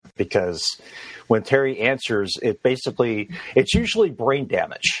because when Terry answers, it's usually brain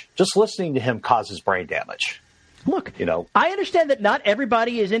damage. Just listening to him causes brain damage. Look, I understand that not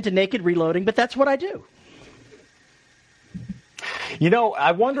everybody is into naked reloading, but that's what I do.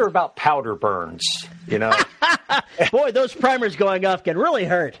 I wonder about powder burns, Boy, those primers going off can really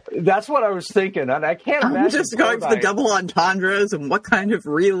hurt. That's what I was thinking, and I can't imagine. I'm just going for the double entendres and what kind of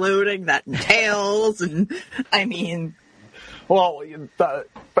reloading that entails, and I mean... Well, have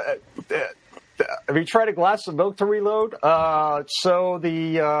you tried a glass of milk to reload? I'm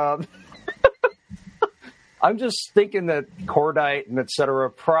just thinking that cordite and et cetera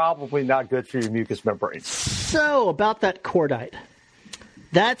probably not good for your mucous membranes. So, about that cordite.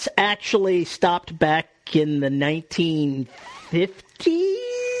 That's actually stopped back in the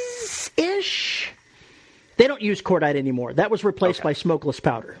 1950s-ish. They don't use cordite anymore. That was replaced by smokeless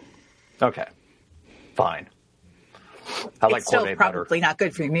powder. Okay. Fine. I like it's still cordite probably better. not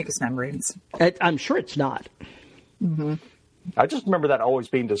good for your mucous membranes. I'm sure it's not. Mm-hmm. I just remember that always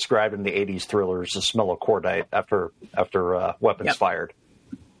being described in the 80s thrillers, the smell of cordite after weapons fired.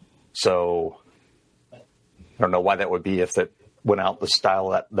 So I don't know why that would be if it went out the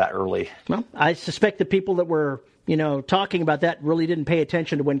style that early. Well, I suspect the people that were, talking about that really didn't pay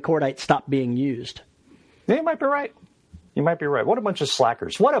attention to when cordite stopped being used. Yeah, you might be right. What a bunch of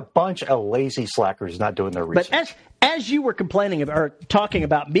slackers. What a bunch of lazy slackers not doing their research. But as you were complaining about, or talking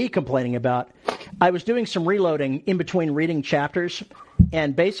about me complaining about, I was doing some reloading in between reading chapters,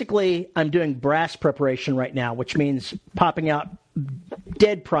 and basically I'm doing brass preparation right now, which means popping out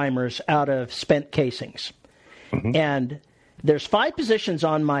dead primers out of spent casings. Mm-hmm. And there's 5 positions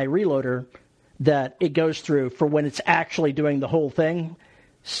on my reloader that it goes through for when it's actually doing the whole thing.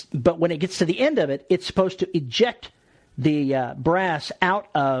 But when it gets to the end of it, it's supposed to eject the brass out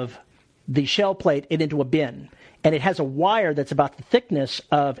of the shell plate and into a bin. And it has a wire that's about the thickness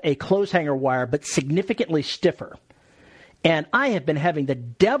of a clothes hanger wire, but significantly stiffer. And I have been having the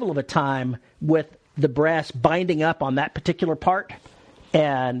devil of a time with the brass binding up on that particular part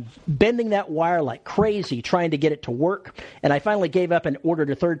and bending that wire like crazy, trying to get it to work. And I finally gave up and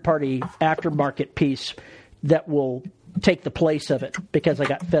ordered a third-party aftermarket piece that will take the place of it because I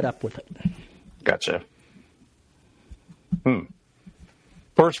got fed up with it. Gotcha.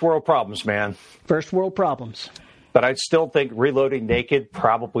 First world problems, man. First world problems. But I still think reloading naked,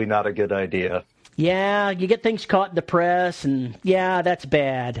 probably not a good idea. Yeah, you get things caught in the press, and yeah, that's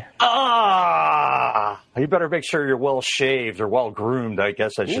bad. You better make sure you're well shaved or well groomed, I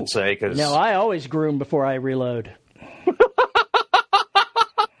guess I should say. Cause... No, I always groom before I reload.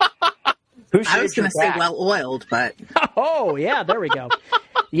 I was going to say well oiled, but... Oh, yeah, there we go.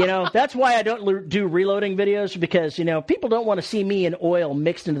 That's why I don't do reloading videos, because, people don't want to see me and oil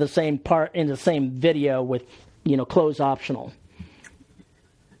mixed into the same part, in the same video with, clothes optional.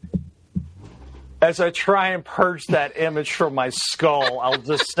 As I try and purge that image from my skull, I'll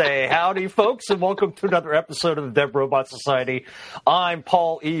just say, howdy, folks, and welcome to another episode of the Dev Robot Society. I'm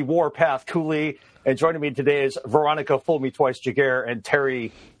Paul E. Warpath Cooley, and joining me today is Veronica Fool Me Twice Jaguar and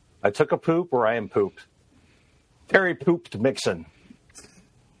Terry, I took a poop or I am pooped. Terry pooped Mixon.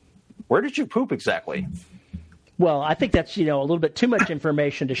 Where did you poop exactly? Well, I think that's, a little bit too much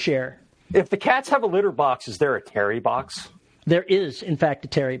information to share. If the cats have a litter box, is there a Terry box? There is, in fact, a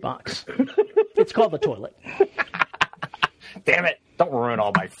Terry box. It's called the toilet. Damn it. Don't ruin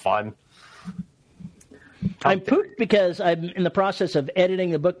all my fun. I'm pooped because I'm in the process of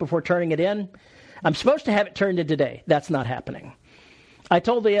editing the book before turning it in. I'm supposed to have it turned in today. That's not happening. I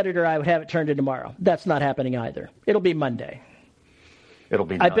told the editor I would have it turned in tomorrow. That's not happening either. It'll be Monday. It'll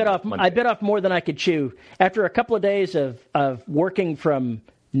be I bit off more than I could chew. After a couple of days of working from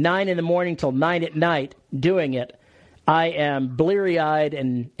 9 in the morning till 9 at night doing it, I am bleary-eyed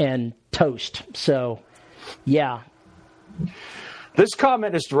and toast. So, yeah. This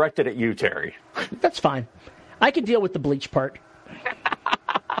comment is directed at you, Terry. That's fine. I can deal with the bleach part.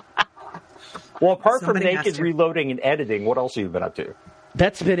 Well, apart from naked reloading and editing, what else have you been up to?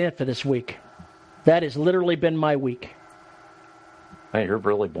 That's been it for this week. That has literally been my week. Hey, you're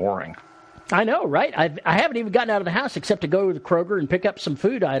really boring. I know, right? I haven't even gotten out of the house except to go to the Kroger and pick up some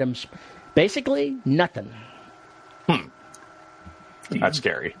food items. Basically, nothing. That's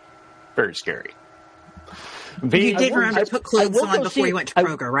scary. Very scary. You did remember to put clothes on before you went to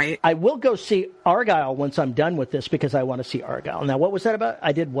Kroger, right? I will go see Argyle once I'm done with this because I want to see Argyle. Now, what was that about?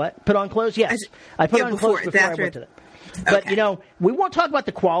 I did what? Put on clothes? Yes. I put on clothes before I went to that. But, we won't talk about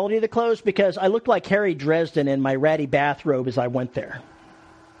the quality of the clothes because I looked like Harry Dresden in my ratty bathrobe as I went there.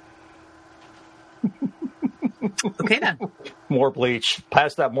 Okay, then. More bleach.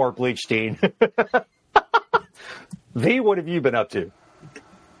 Pass that more bleach, Dean. V, what have you been up to?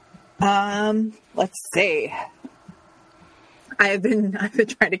 Let's see. I've been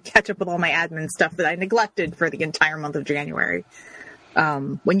trying to catch up with all my admin stuff that I neglected for the entire month of January.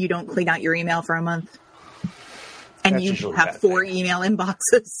 When you don't clean out your email for a month, and That's you have 4 email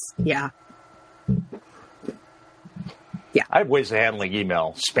inboxes. Yeah. I have ways of handling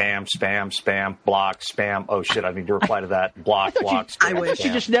email. Spam, spam, spam, block, spam. Oh, shit, I need to reply to that. Block, block, spam. I wish.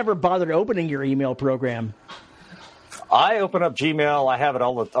 You just never bothered opening your email program. I open up Gmail. I have it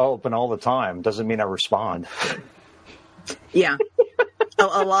open all the time. Doesn't mean I respond. Yeah.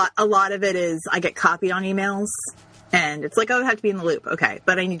 a lot of it is I get copied on emails, and it's like, oh, I have to be in the loop. Okay,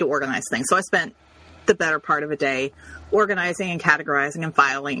 but I need to organize things. So I spent the better part of a day organizing and categorizing and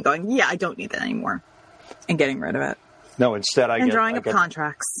filing and going, yeah, I don't need that anymore, and getting rid of it. No, instead I and get drawing up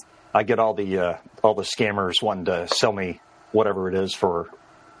contracts. I get all the scammers wanting to sell me whatever it is for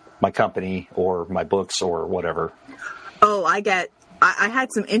my company or my books or whatever. Oh, I had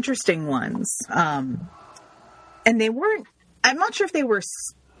some interesting ones. And they weren't, I'm not sure if they were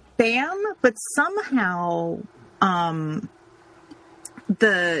spam, but somehow the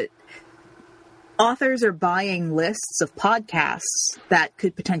authors are buying lists of podcasts that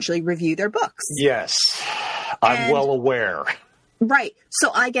could potentially review their books. Yes, I'm well aware. Right.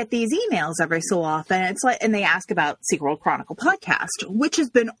 So I get these emails every so often. It's like, and they ask about Secret World Chronicle podcast, which has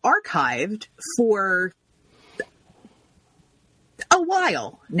been archived for a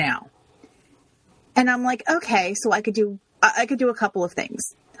while now. And I'm like, okay, so I could do a couple of things.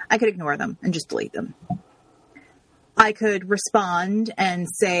 I could ignore them and just delete them. I could respond and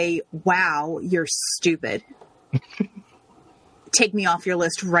say, wow, you're stupid. Take me off your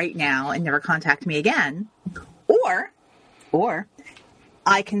list right now and never contact me again. Or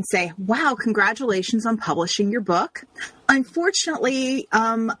I can say, wow, congratulations on publishing your book. Unfortunately,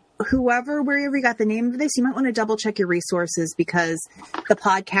 wherever you got the name of this, you might want to double check your resources because the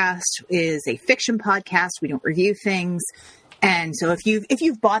podcast is a fiction podcast. We don't review things. And so if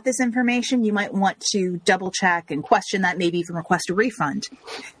you've bought this information, you might want to double check and question that, maybe even request a refund.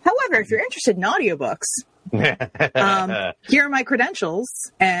 However, if you're interested in audiobooks, here are my credentials,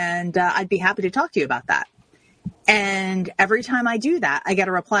 and I'd be happy to talk to you about that. And every time I do that, I get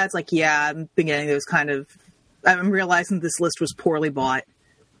a reply. It's like, yeah, I've been getting those I'm realizing this list was poorly bought.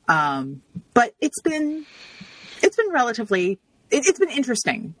 But it's been relatively, it's been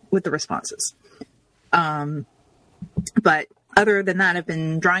interesting with the responses. But other than that, I've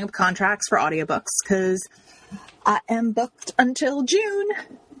been drawing up contracts for audiobooks because I am booked until June.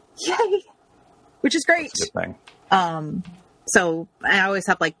 Yay! Which is great. That's a good thing. So I always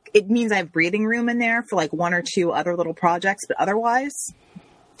have it means I have breathing room in there for 1 or 2 other little projects, but otherwise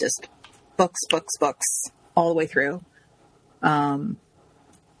just books all the way through. What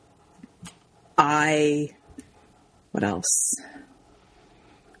else?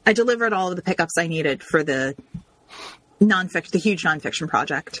 I delivered all of the pickups I needed for the huge nonfiction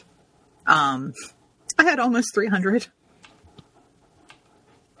project. I had almost 300.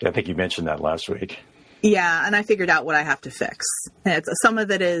 Yeah, I think you mentioned that last week. Yeah, and I figured out what I have to fix. And some of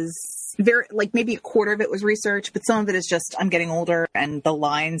it is very, maybe a quarter of it was research, but some of it is just I'm getting older and the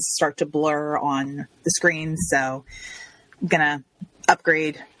lines start to blur on the screen. So I'm going to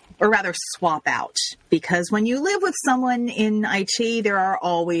upgrade, or rather swap out, because when you live with someone in IT, there are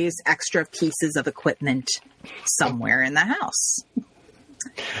always extra pieces of equipment somewhere in the house.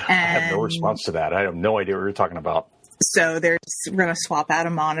 I have no response to that. I have no idea what you're talking about. So we're going to swap out a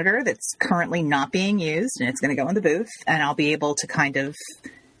monitor that's currently not being used, and it's going to go in the booth, and I'll be able to kind of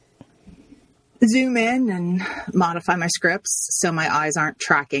zoom in and modify my scripts so my eyes aren't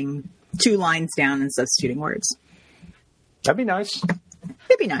tracking 2 lines down and substituting words. That'd be nice.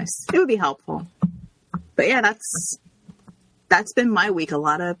 It'd be nice. It would be helpful. But yeah, that's been my week. A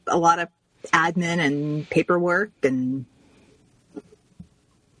lot of admin and paperwork and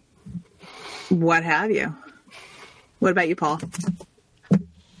what have you. What about you, Paul?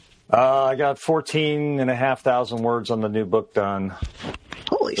 I got 14,500 words on the new book done.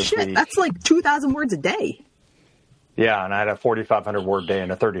 Holy shit. Week. That's 2,000 words a day. Yeah, and I had a 4,500 word day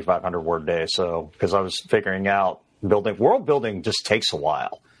and a 3,500 word day. So, because I was figuring out world building just takes a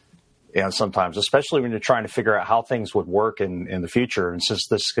while. And sometimes, especially when you're trying to figure out how things would work in the future. And since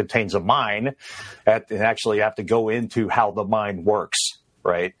this contains a mind, actually you have to go into how the mind works,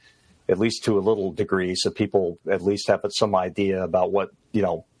 right? At least to a little degree, so people at least have some idea about what,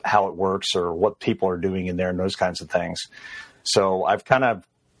 how it works or what people are doing in there and those kinds of things. So I've kind of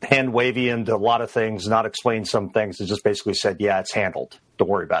hand wavy into a lot of things, not explained some things, and just basically said, yeah, it's handled. Don't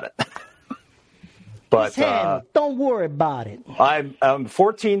worry about it. But don't worry about it. I'm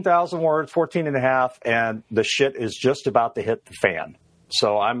 14,000 words, 14 and a half, and the shit is just about to hit the fan.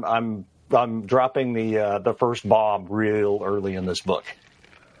 So I'm dropping the first bomb real early in this book,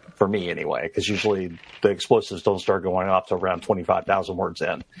 for me anyway, because usually the explosives don't start going off to around 25,000 words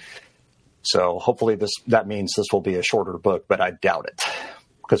in. So hopefully that means this will be a shorter book, but I doubt it,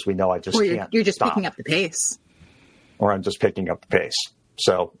 because we know I just can't. You're just stop. picking up the pace. Or I'm just picking up the pace.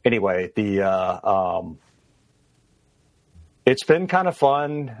 So anyway, it's been kind of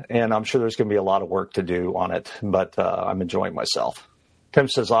fun, and I'm sure there's going to be a lot of work to do on it, but I'm enjoying myself. Tim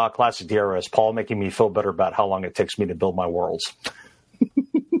says, classic DRS. Paul making me feel better about how long it takes me to build my worlds.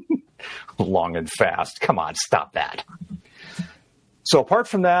 Long and fast. Come on, stop that. So apart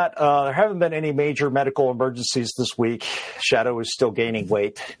from that, there haven't been any major medical emergencies this week. Shadow is still gaining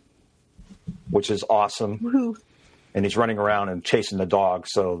weight, which is awesome. Woohoo. And he's running around and chasing the dog,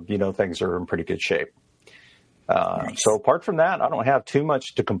 so things are in pretty good shape. Nice. So apart from that, I don't have too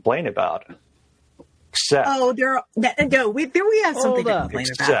much to complain about. Except, we have something to complain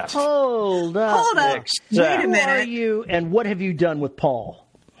about. Hold up. Wait a minute. Who are you, and what have you done with Paul?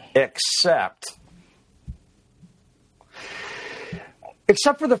 Except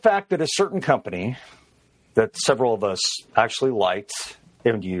for the fact that a certain company that several of us actually liked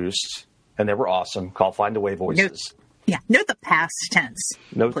and used, and they were awesome, called Find Away Voices. Note the past tense.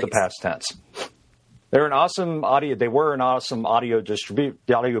 Note the past tense. They're an awesome audio. They were an awesome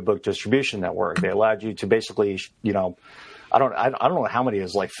audiobook distribution network. They allowed you to basically, I don't know how many it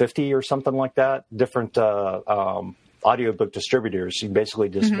is, like 50 or something like that. Different audiobook distributors. You can basically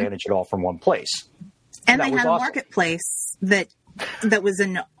just manage it all from one place. And they had a marketplace that was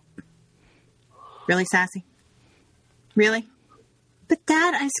in. Really, Sassy? Really? But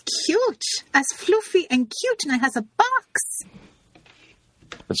Dad, as cute, as fluffy and cute, and it has a box.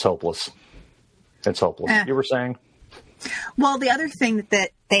 It's hopeless. It's hopeless. You were saying? Well, the other thing that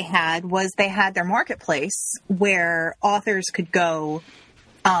they had was they had their marketplace where authors could go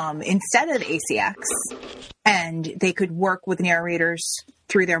instead of ACX, and they could work with narrators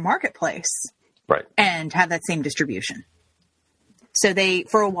through their marketplace, right? And have that same distribution. So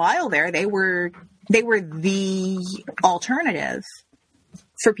for a while there, they were the alternative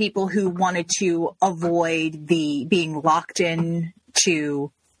for people who wanted to avoid being locked in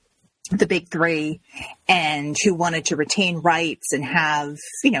to the big three, and who wanted to retain rights and have,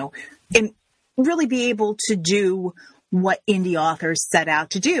 and really be able to do what indie authors set out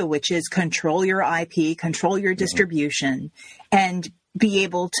to do, which is control your IP, control your distribution, and be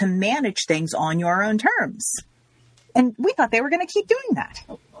able to manage things on your own terms. And we thought they were going to keep doing that.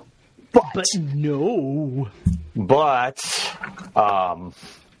 But no. But,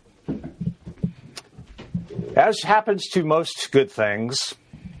 as happens to most good things,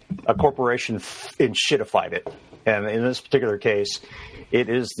 a corporation shitified it. And in this particular case, it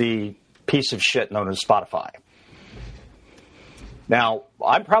is the piece of shit known as Spotify. Now,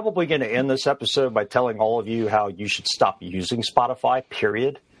 I'm probably going to end this episode by telling all of you how you should stop using Spotify,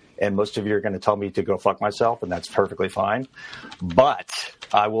 period. And most of you are going to tell me to go fuck myself, and that's perfectly fine. But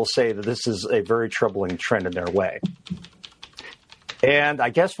I will say that this is a very troubling trend in their way. And I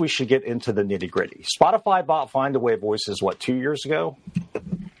guess we should get into the nitty-gritty. Spotify bought Find Away Voices, 2 years ago?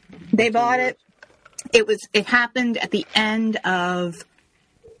 They bought it. It happened at the end of,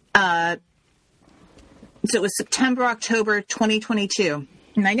 so it was September, October 2022.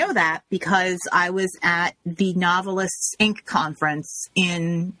 And I know that because I was at the Novelists Inc. conference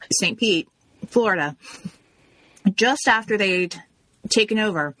in St. Pete, Florida, just after they'd taken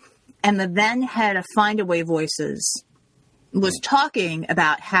over. And the then head of Find Away Voices was talking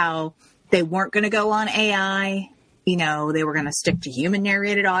about how they weren't going to go on AI. They were going to stick to human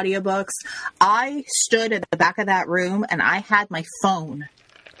narrated audiobooks. I stood at the back of that room and I had my phone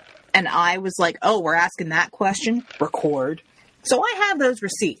and I was like, oh, we're asking that question? Record. So I have those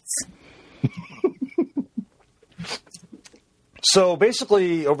receipts. So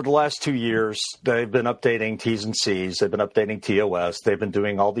basically, over the last 2 years, they've been updating T's and C's. They've been updating TOS. They've been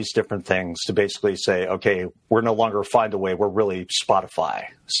doing all these different things to basically say, okay, we're no longer Find Away. We're really Spotify.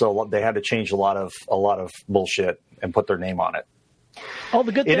 So they had to change a lot of bullshit and put their name on it. All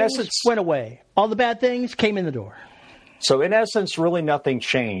the good things went away. All the bad things came in the door. So in essence, really nothing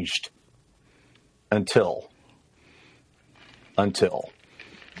changed until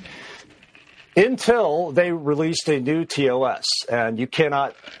they released a new TOS, and you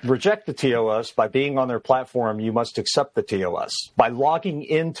cannot reject the TOS by being on their platform. You must accept the TOS. By logging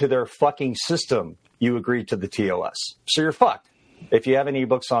into their fucking system, you agree to the TOS. So you're fucked. If you have any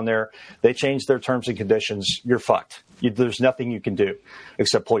ebooks on there, they change their terms and conditions, you're fucked. There's nothing you can do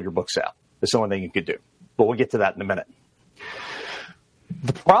except pull your books out. That's the only thing you can do. But we'll get to that in a minute.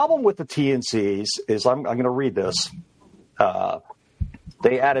 The problem with the T&Cs is, I'm going to read this.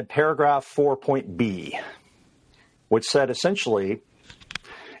 they added paragraph 4.b, which said essentially,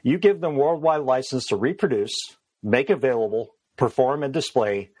 you give them worldwide license to reproduce, make available, perform and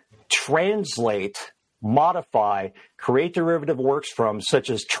display, translate, modify, create derivative works from, such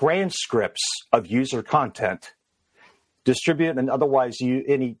as transcripts of user content, distribute and otherwise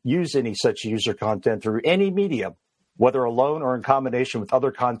use any such user content through any medium, whether alone or in combination with other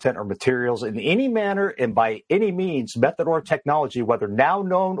content or materials in any manner and by any means, method, or technology, whether now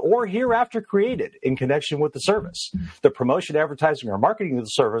known or hereafter created in connection with the service, the promotion, advertising, or marketing of the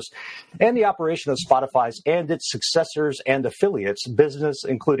service, and the operation of Spotify's and its successors and affiliates business,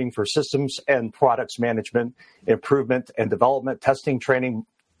 including for systems and products management, improvement and development, testing, training,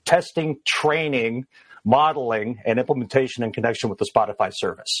 modeling, and implementation in connection with the Spotify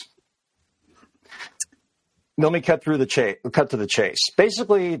service. Let me cut to the chase.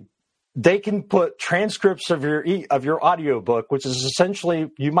 Basically, they can put transcripts of your audio book, which is essentially,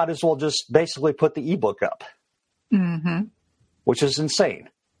 you might as well just basically put the ebook up, which is insane.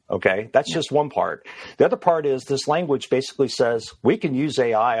 Okay, that's just one part. The other part is this language basically says we can use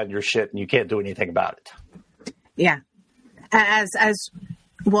AI on your shit and you can't do anything about it. Yeah, as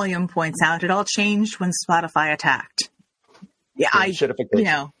William points out, it all changed when Spotify attacked. Yeah, I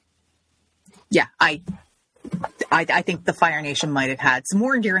think the Fire Nation might have had some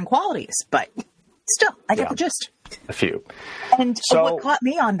more endearing qualities, but still, I get the gist. A few. And what caught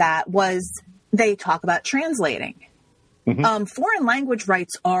me on that was they talk about translating. Foreign language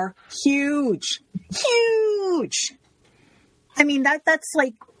rights are huge. I mean, that's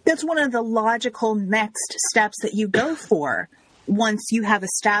one of the logical next steps that you go for once you have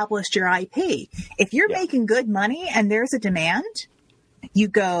established your IP. If you're making good money and there's a demand, you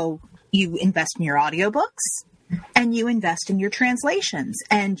invest in your audiobooks and you invest in your translations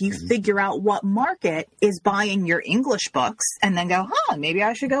and you figure out what market is buying your English books and then go, maybe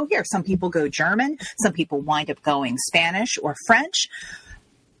I should go here. Some people go German. Some people wind up going Spanish or French.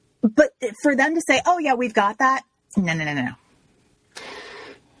 But for them to say, oh, yeah, we've got that. No.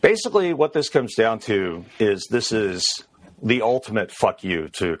 Basically, what this comes down to is this is the ultimate fuck you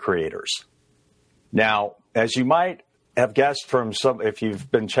to creators. Now, as you might have guessed from if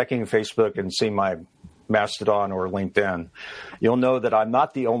you've been checking Facebook and seen my Mastodon or LinkedIn, you'll know that I'm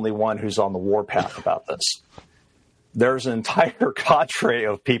not the only one who's on the warpath about this. There's an entire cadre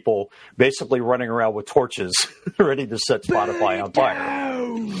of people basically running around with torches ready to set Spotify on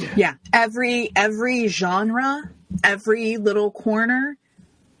fire. Yeah, every genre, every little corner,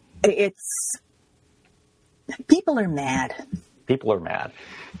 people are mad. People are mad.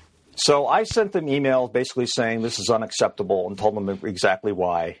 So I sent them emails basically saying this is unacceptable and told them exactly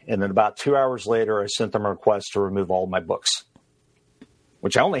why. And then about 2 hours later, I sent them a request to remove all of my books,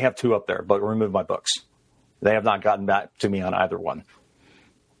 which I only have 2 up there, but remove my books. They have not gotten back to me on either one.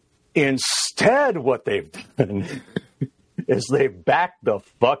 Instead, what they've done is they've backed the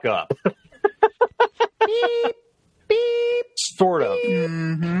fuck up. Beep, beep. Sort of.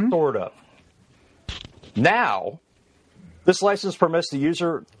 Sort of. Now, this license permits the use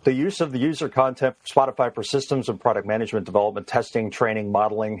of the user content from Spotify for systems and product management, development, testing, training,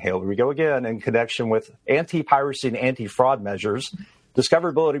 modeling, here we go again, in connection with anti-piracy and anti-fraud measures,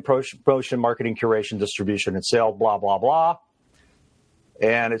 discoverability, promotion, marketing, curation, distribution, and sale, blah, blah, blah.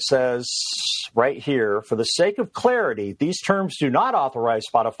 And it says right here, for the sake of clarity, these terms do not authorize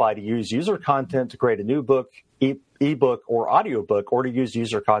Spotify to use user content to create a new book, ebook, or audiobook, or to use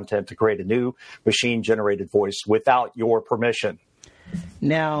user content to create a new machine-generated voice without your permission.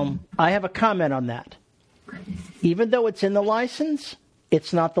 Now, I have a comment on that. Even though it's in the license,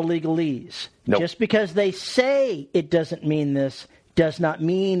 it's not the legalese. Nope. Just because they say it doesn't mean this does not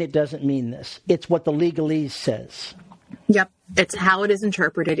mean it doesn't mean this. It's what the legalese says. Yep. It's how it is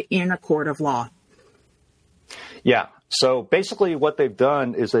interpreted in a court of law. Yeah. So basically what they've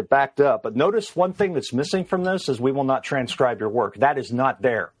done is they backed up. But notice one thing that's missing from this is we will not transcribe your work. That is not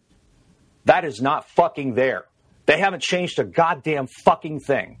there. That is not fucking there. They haven't changed a goddamn fucking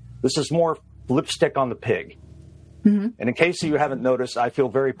thing. This is more lipstick on the pig. And in case you haven't noticed, I feel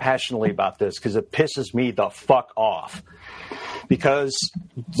very passionately about this because it pisses me the fuck off. Because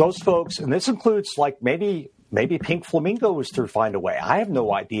those folks, and this includes like maybe Pink Flamingo was to find a way. I have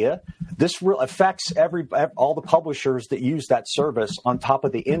no idea. This affects all the publishers that use that service on top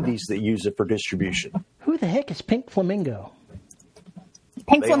of the indies that use it for distribution. Who the heck is Pink Flamingo?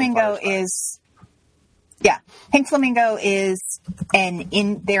 Pink Flamingo is they're an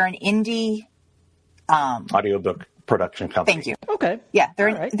indie audiobook production company. Thank you. Okay. Yeah, they're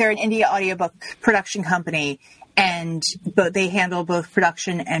an indie audiobook production company, and they handle both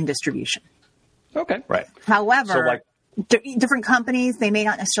production and distribution. Okay. Right. However, different companies, they may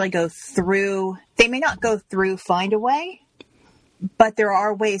not necessarily go through Findaway, but there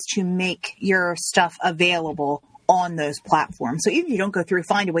are ways to make your stuff available on those platforms. So even if you don't go through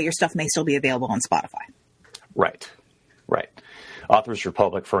Findaway, your stuff may still be available on Spotify. Right. Authors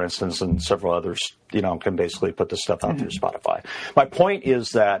Republic, for instance, and several others, can basically put this stuff out through Spotify. My point is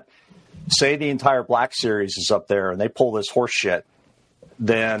that, say the entire Black Series is up there and they pull this horse shit,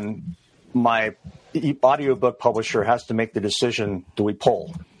 then my audiobook publisher has to make the decision, do we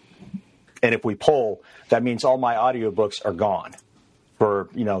pull? And if we pull, that means all my audiobooks are gone for,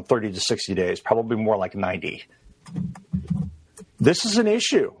 30 to 60 days, probably more like 90. This is an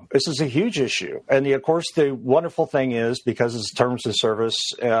issue. This is a huge issue. And of course, the wonderful thing is, because it's terms of service,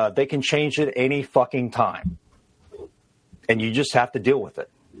 they can change it any fucking time. And you just have to deal with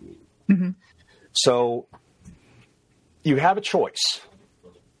it. Mm-hmm. So you have a choice.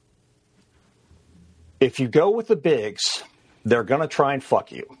 If you go with the bigs, they're going to try and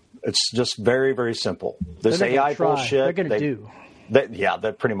fuck you. It's just very, very simple. This AI bullshit. They're going to do.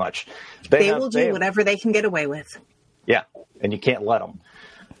 That pretty much. They will do whatever they can get away with. Yeah, and you can't let them.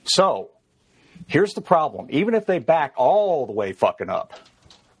 So here's the problem. Even if they back all the way fucking up,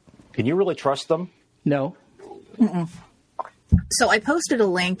 can you really trust them? No. Mm-mm. So I posted a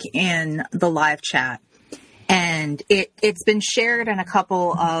link in the live chat, and it's been shared in a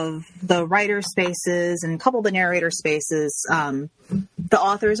couple of the writer spaces and a couple of the narrator spaces. The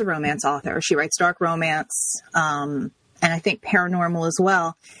author is a romance author. She writes dark romance, and I think paranormal as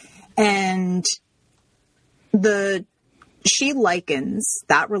well. And she likens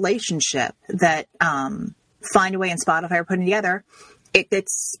that relationship that Findaway and Spotify are putting together.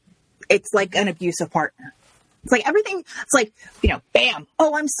 It's like an abusive partner. It's like everything. It's like, bam.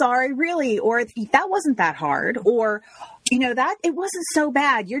 Oh, I'm sorry, really, or that wasn't that hard, or that it wasn't so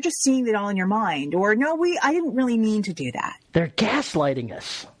bad. You're just seeing it all in your mind, or no, I didn't really mean to do that. They're gaslighting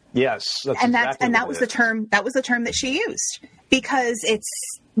us. Yes, that was the term. That was the term that she used, because it's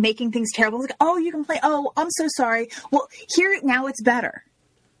making things terrible. Like, oh, you can play. Oh, I'm so sorry. Well, now it's better.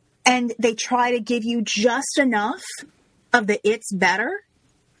 And they try to give you just enough of the it's better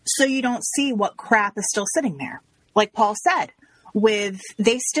so you don't see what crap is still sitting there. Like Paul said,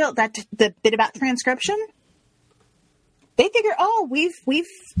 the bit about transcription, they figure, oh, we've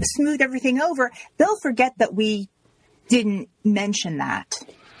smoothed everything over. They'll forget that we didn't mention that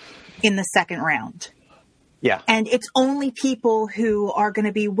in the second round. Yeah. And it's only people who are going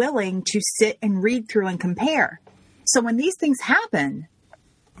to be willing to sit and read through and compare. So when these things happen,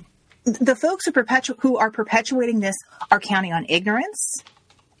 the folks who are perpetuating this are counting on ignorance.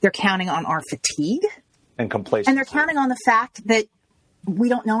 They're counting on our fatigue. And complacency. And they're counting on the fact that we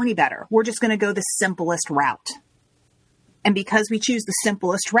don't know any better. We're just going to go the simplest route. And because we choose the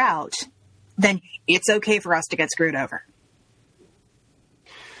simplest route, then it's okay for us to get screwed over.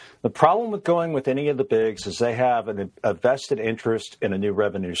 The problem with going with any of the bigs is they have a vested interest in a new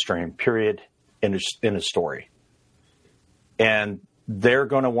revenue stream, period, in a story. And they're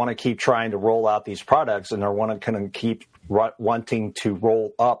going to want to keep trying to roll out these products, and they're going to keep wanting to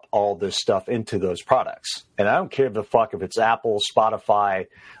roll up all this stuff into those products. And I don't care the fuck if it's Apple, Spotify,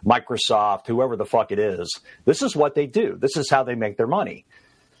 Microsoft, whoever the fuck it is. This is what they do. This is how they make their money.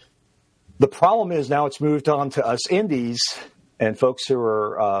 The problem is now it's moved on to us indies and folks who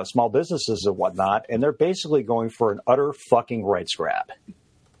are small businesses and whatnot, and they're basically going for an utter fucking rights grab.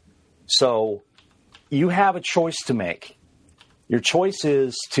 So you have a choice to make. Your choice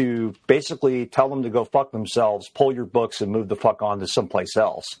is to basically tell them to go fuck themselves, pull your books, and move the fuck on to someplace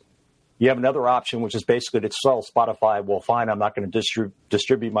else. You have another option, which is basically to tell Spotify, well, fine, I'm not going to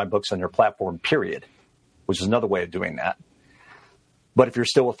distribute my books on your platform, period, which is another way of doing that. But if you're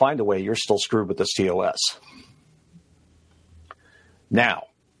still with Findaway, you're still screwed with this TOS. Now,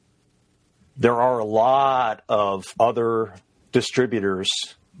 there are a lot of other distributors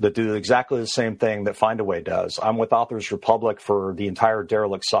that do exactly the same thing that Findaway does. I'm with Authors Republic for the entire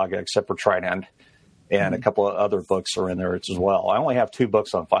Derelict saga, except for Trident, and a couple of other books are in there as well. I only have 2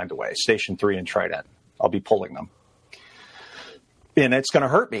 books on Findaway, Station 3 and Trident. I'll be pulling them. And it's going to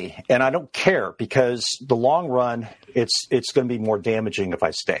hurt me, and I don't care, because the long run, it's going to be more damaging if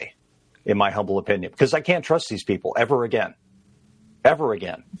I stay, in my humble opinion, because I can't trust these people ever again. Ever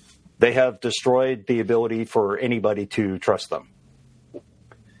again. They have destroyed the ability for anybody to trust them.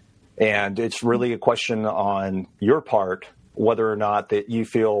 And it's really a question on your part whether or not that you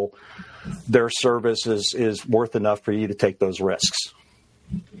feel their service is worth enough for you to take those risks.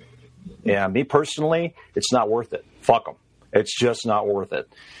 And me personally, it's not worth it. Fuck them. It's just not worth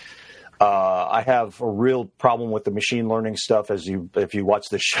it. I have a real problem with the machine learning stuff. If you watch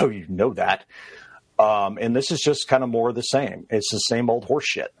the show, you know that. And this is just kind of more of the same. It's the same old horse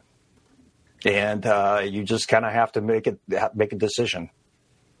shit. And you just kind of have to make a decision.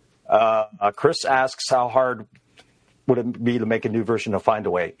 Chris asks, how hard would it be to make a new version of Find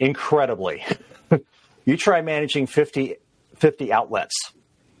a Way? Incredibly. You try managing 50 outlets.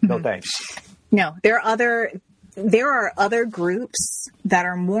 No thanks. No, there are other groups that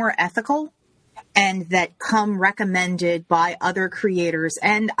are more ethical and that come recommended by other creators,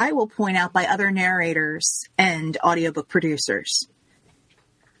 and I will point out by other narrators and audiobook producers.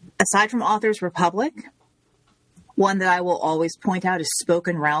 Aside from Authors Republic, one that I will always point out is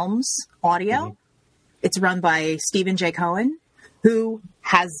Spoken Realms Audio. Mm-hmm. It's run by Stephen J. Cohen, who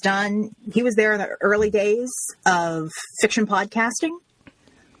he was there in the early days of fiction podcasting.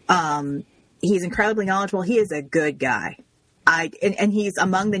 He's incredibly knowledgeable. He is a good guy. And he's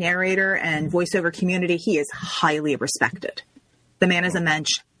among the narrator and voiceover community. He is highly respected. The man is a mensch.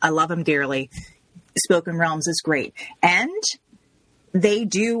 I love him dearly. Spoken Realms is great. And they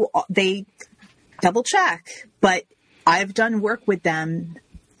double check, but I've done work with them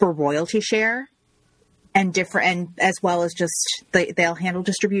for royalty share and as well as just they'll handle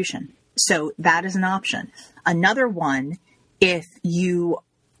distribution. So that is an option. Another one, if you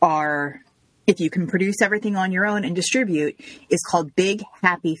can produce everything on your own and distribute, is called Big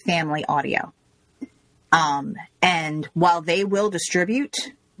Happy Family Audio. And while they will distribute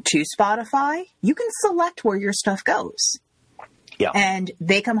to Spotify, you can select where your stuff goes. Yeah. And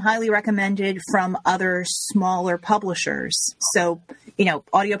they come highly recommended from other smaller publishers. So,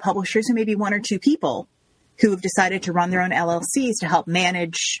 audio publishers who may be one or two people who have decided to run their own LLCs to help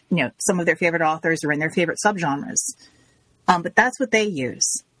manage, some of their favorite authors or in their favorite subgenres. But that's what they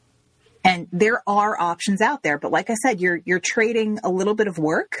use. And there are options out there. But like I said, you're trading a little bit of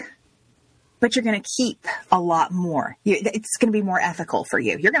work, but you're going to keep a lot more. It's going to be more ethical for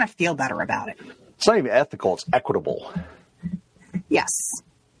you. You're going to feel better about it. It's not even ethical. It's equitable. Yes.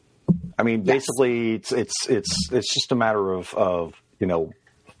 I mean, basically, it's just a matter of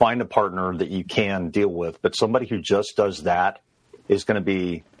find a partner that you can deal with. But somebody who just does that is going to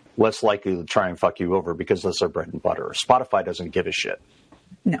be less likely to try and fuck you over because that's their bread and butter. Spotify doesn't give a shit.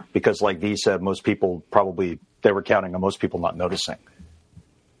 No. Because like Dee said, most people they were counting on most people not noticing.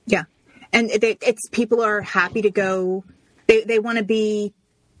 Yeah. And people are happy to go. They want to be.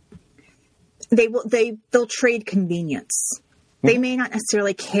 They'll trade convenience. Mm-hmm. They may not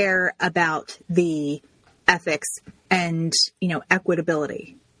necessarily care about the ethics and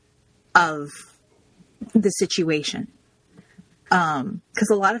equitability of the situation, because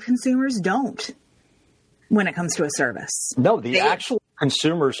a lot of consumers don't when it comes to a service. No, actual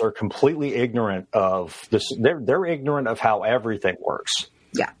consumers are completely ignorant of this. They're ignorant of how everything works.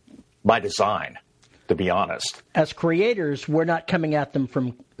 Yeah, by design. To be honest, as creators, we're not coming at them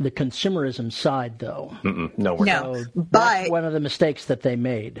from the consumerism side, though. No, we're not. So that's one of the mistakes that they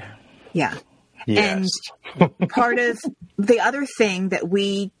made. Yeah. Yes. And part of the other thing that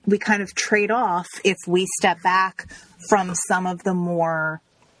we kind of trade off if we step back from some of the more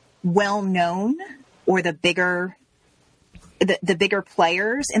well-known or the bigger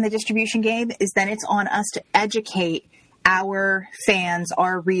players in the distribution game is then it's on us to educate our fans,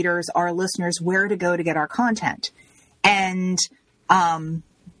 our readers, our listeners, where to go to get our content. And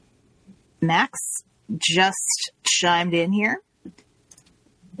Max just chimed in here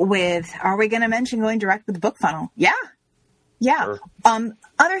with, are we going to mention going direct with the BookFunnel? Yeah. Sure.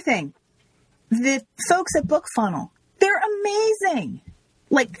 Other thing, the folks at BookFunnel, they're amazing.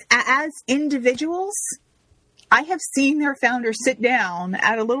 Like, as individuals, I have seen their founders sit down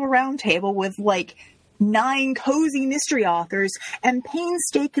at a little round table with 9 cozy mystery authors and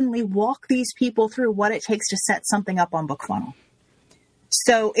painstakingly walk these people through what it takes to set something up on BookFunnel.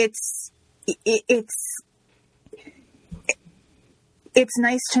 So it's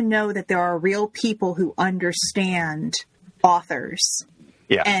nice to know that there are real people who understand authors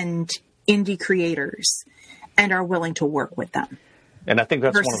and indie creators and are willing to work with them. And I think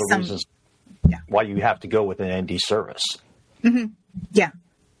that's one of the reasons why you have to go with an indie service. Mm-hmm. Yeah.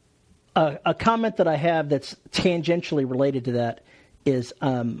 A comment that I have that's tangentially related to that is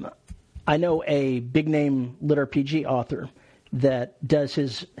I know a big-name LitRPG author that does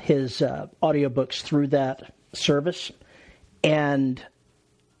his audiobooks through that service, and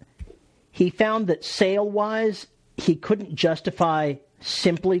he found that sale-wise, he couldn't justify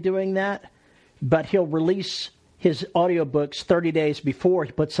simply doing that, but he'll release his audiobooks 30 days before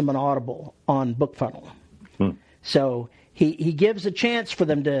he puts them on Audible on BookFunnel. So he gives a chance for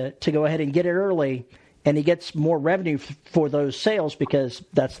them to go ahead and get it early, and he gets more revenue for those sales because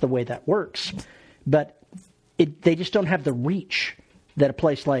that's the way that works. But they just don't have the reach that a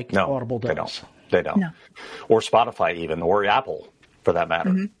place like Audible does. They don't. They don't. No. Or Spotify even, or Apple, for that matter.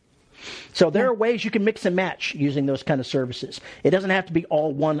 Mm-hmm. So there are ways you can mix and match using those kind of services. It doesn't have to be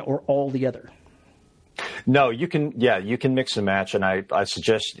all one or all the other. No, you can mix and match, and I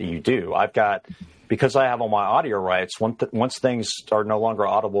suggest that you do. Because I have all my audio rights, once things are no longer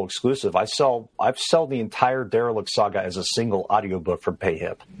Audible exclusive, I sell the entire Derelict Saga as a single audiobook from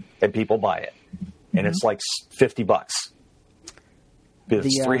PayHip, and people buy it. And it's like $50.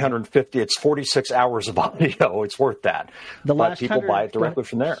 It's 350. It's 46 hours of audio. It's worth that. But people buy it directly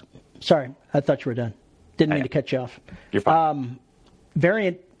from there. Sorry, I thought you were done. Didn't mean to cut you off. You're fine.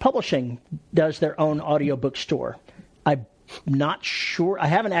 Variant Publishing does their own audiobook store. I'm not sure. I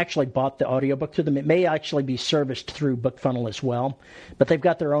haven't actually bought the audiobook through them. It may actually be serviced through BookFunnel as well, but they've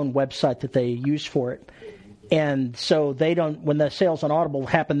got their own website that they use for it. And so they don't. When the sales on Audible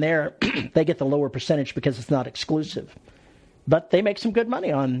happen there, they get the lower percentage because it's not exclusive. But they make some good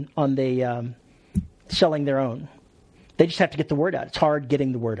money on the selling their own. They just have to get the word out. It's hard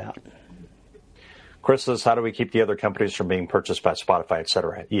getting the word out. Chris says, how do we keep the other companies from being purchased by Spotify, et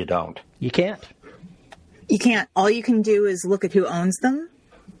cetera? You don't. You can't. You can't. All you can do is look at who owns them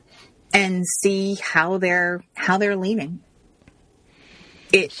and see how they're leaning.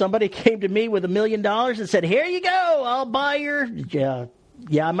 If somebody came to me with $1 million and said, here you go, I'll buy your... Yeah,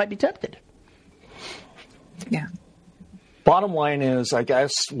 I might be tempted. Yeah. Bottom line is, I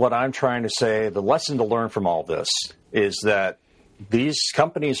guess what I'm trying to say, the lesson to learn from all this is that these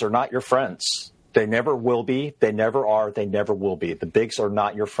companies are not your friends. They never will be. They never are. They never will be. The bigs are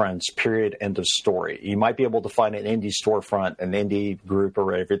not your friends, period, end of story. You might be able to find an indie storefront, an indie group,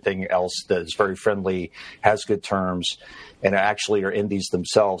 or everything else that is very friendly, has good terms, and actually are indies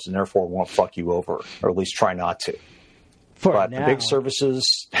themselves and therefore won't fuck you over, or at least try not to. But the big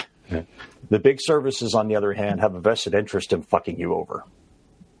services... The big services, on the other hand, have a vested interest in fucking you over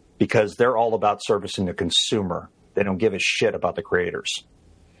because they're all about servicing the consumer. They don't give a shit about the creators.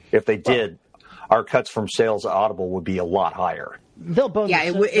 If they did, our cuts from sales at Audible would be a lot higher. They'll bone,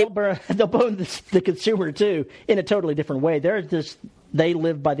 they'll bone the consumer, too, in a totally different way. They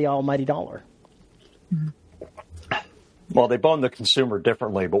live by the almighty dollar. Well, they bone the consumer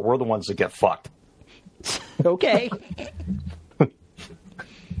differently, but we're the ones that get fucked. Okay.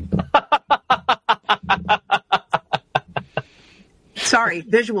 Sorry,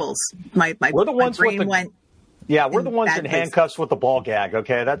 visuals. We're the ones brain went. Yeah, we're the ones in handcuffs with the ball gag.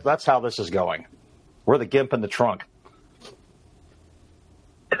 Okay, that's how this is going. We're the gimp in the trunk.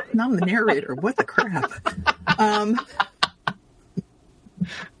 I'm the narrator. What the crap?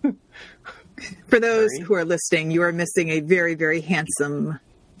 For those who are listening, you are missing a very, very handsome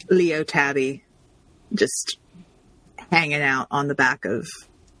Leo Tabby, just hanging out on the back of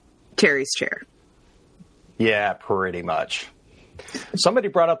Terry's chair. Yeah, pretty much. Somebody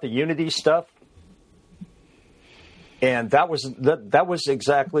brought up the Unity stuff, and that was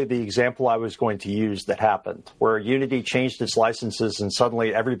exactly the example I was going to use that happened, where Unity changed its licenses and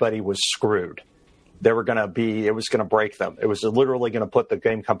suddenly everybody was screwed. It was going to break them. It was literally going to put the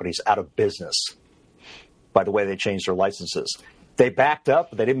game companies out of business by the way they changed their licenses. They backed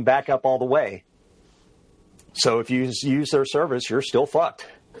up, but they didn't back up all the way. So if you use their service, you're still fucked.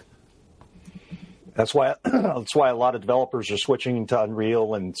 That's why a lot of developers are switching to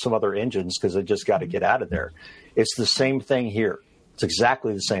Unreal and some other engines because they just got to get out of there. It's the same thing here. It's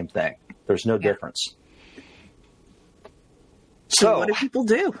exactly the same thing. There's no difference. So what do people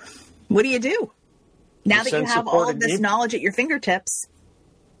do? What do you do? Now that you have all of this knowledge at your fingertips,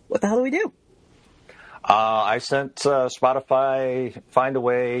 what the hell do we do? I sent Spotify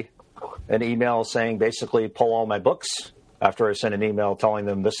Findaway an email saying basically pull all my books after I sent an email telling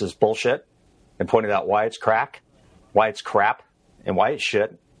them this is bullshit and pointing out why it's crap, and why it's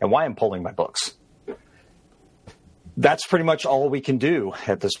shit, and why I'm pulling my books. That's pretty much all we can do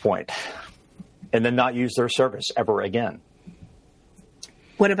at this point. And then not use their service ever again.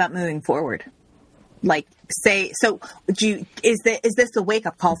 What about moving forward? Like, say, so is this a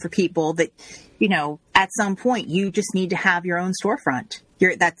wake-up call for people that, at some point you just need to have your own storefront?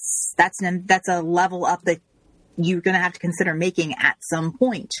 That's a level up that you're going to have to consider making at some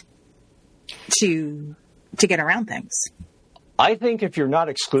point to get around things. I think if you're not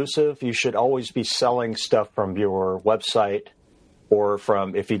exclusive, you should always be selling stuff from your website, or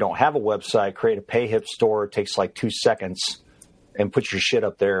if you don't have a website, create a PayHip store. It takes like 2 seconds and put your shit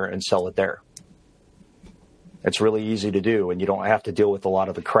up there and sell it there. It's really easy to do, and you don't have to deal with a lot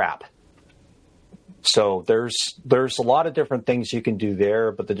of the crap. So there's a lot of different things you can do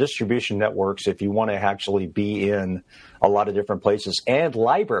there, but the distribution networks, if you want to actually be in a lot of different places and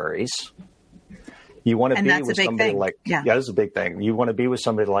libraries, You want to And be that's a with big somebody thing. like, Yeah. that's a big thing. You want to be with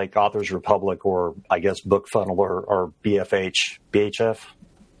somebody like Authors Republic or, I guess, BookFunnel or BHF,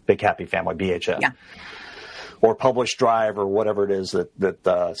 Big Happy Family, BHF. Yeah. Or Publish Drive or whatever it is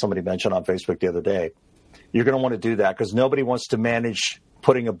that somebody mentioned on Facebook the other day. You're going to want to do that because nobody wants to manage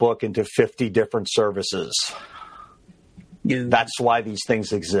putting a book into 50 different services. No. That's why these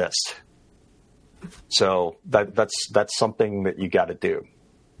things exist. So that's something that you got to do.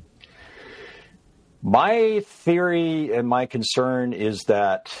 My theory and my concern is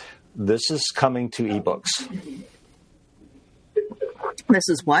that this is coming to ebooks. This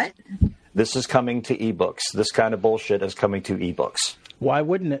is what? This is coming to ebooks. This kind of bullshit is coming to ebooks. Why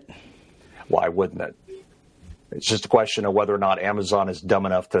wouldn't it? Why wouldn't it? It's just a question of whether or not Amazon is dumb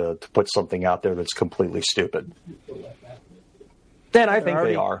enough to put something out there that's completely stupid. Then I think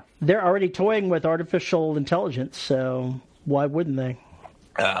they are. They're already toying with artificial intelligence, so why wouldn't they?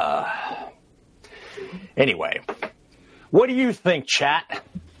 Anyway, what do you think, chat?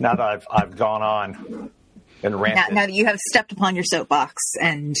 Now that I've gone on and ranted. Now that you have stepped upon your soapbox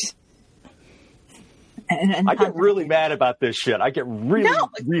and I get really mad about this shit. I get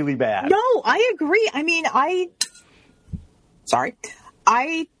really mad. No, I agree. I mean,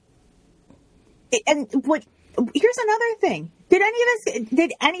 here's another thing.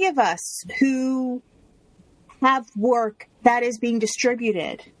 Did any of us who have work that is being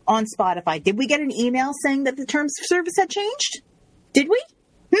distributed on Spotify, did we get an email saying that the terms of service had changed? Did we?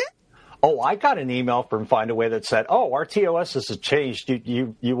 Oh, I got an email from Findaway that said, "Oh, our TOS has changed.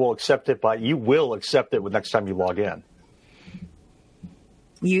 You will accept it, but you will accept it next time you log in."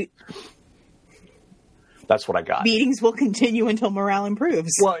 That's what I got. Meetings will continue until morale improves.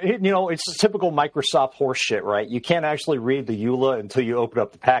 Well, it's typical Microsoft horse shit, right? You can't actually read the EULA until you open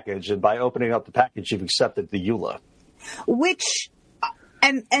up the package, and by opening up the package, you've accepted the EULA. Which,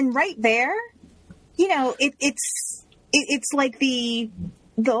 and right there, it's like the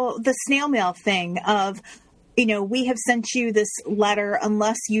snail mail thing of, we have sent you this letter.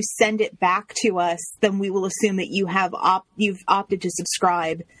 Unless you send it back to us, then we will assume that you've opted to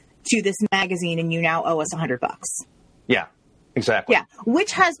subscribe to this magazine and you now owe us $100. Yeah, exactly. Yeah,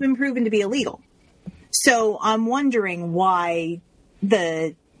 which has been proven to be illegal. So I'm wondering why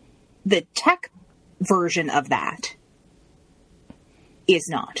the tech version of that is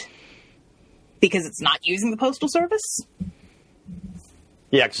not. Because it's not using the Postal Service?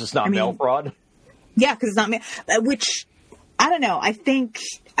 Yeah, because it's not mail fraud. Yeah, because it's not mail. Which, I don't know. I think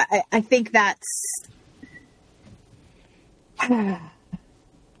that's...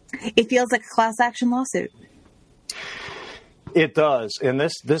 It feels like a class action lawsuit. It does. And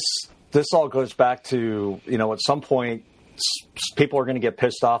this all goes back to, at some point, people are going to get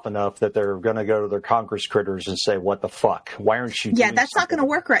pissed off enough that they're going to go to their Congress critters and say, "What the fuck? Why aren't you?" Yeah, that's not going to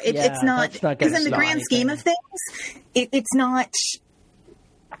work right. It's not, because in the grand scheme of things, it's not.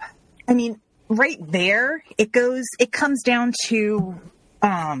 I mean, right there, it comes down to.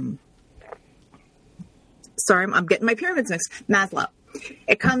 Sorry, I'm getting my pyramids mixed. Maslow.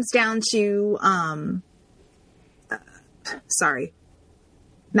 It comes down to.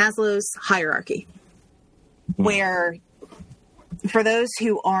 Maslow's hierarchy, where. For those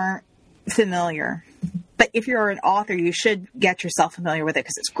who aren't familiar, but if you're an author, you should get yourself familiar with it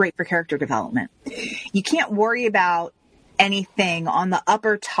because it's great for character development. You can't worry about anything on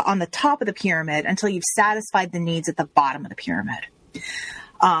the top of the pyramid until you've satisfied the needs at the bottom of the pyramid.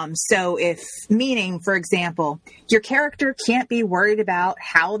 So for example, your character can't be worried about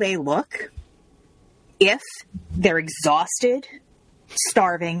how they look if they're exhausted,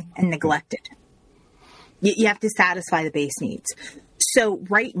 starving, and neglected. You have to satisfy the base needs. So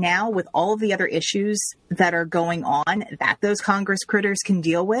right now, with all of the other issues that are going on that those Congress critters can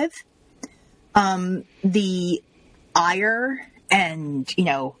deal with, the ire and,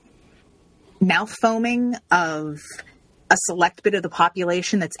 mouth foaming of a select bit of the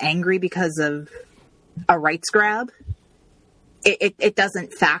population that's angry because of a rights grab, it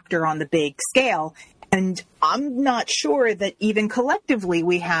doesn't factor on the big scale. And I'm not sure that even collectively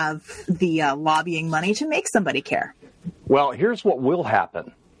we have the lobbying money to make somebody care. Well, here's what will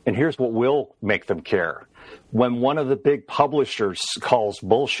happen, and here's what will make them care. When one of the big publishers calls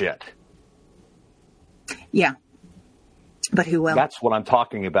bullshit. Yeah. But who will? That's what I'm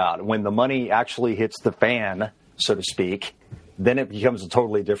talking about. When the money actually hits the fan, so to speak, then it becomes a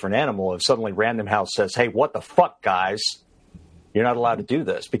totally different animal. If suddenly Random House says, "Hey, what the fuck, guys? You're not allowed to do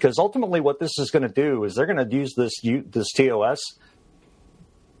this," because ultimately what this is going to do is they're going to use this TOS.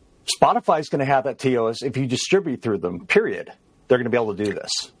 Spotify's going to have that TOS if you distribute through them, period. They're going to be able to do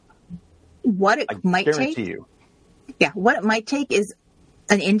this. What it might take, you. Yeah, what it might take is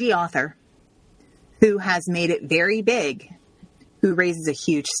an indie author who has made it very big, who raises a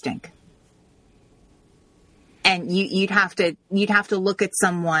huge stink. And you'd have to look at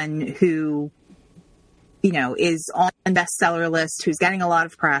someone who, is on a bestseller list, who's getting a lot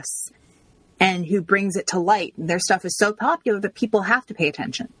of press, and who brings it to light. Their stuff is so popular that people have to pay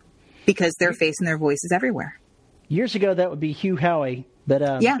attention because their face and their voice is everywhere. Years ago, that would be Hugh Howey, but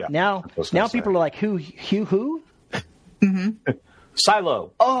now people are like, who? Mm-hmm.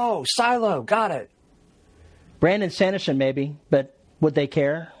 Silo. Oh, Silo. Got it. Brandon Sanderson, maybe, but would they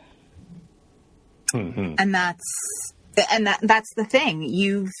care? Mm-hmm. And that's the thing.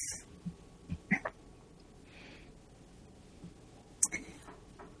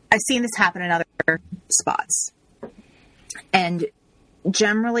 I've seen this happen in other spots. And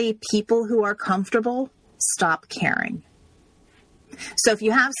generally, people who are comfortable stop caring. So if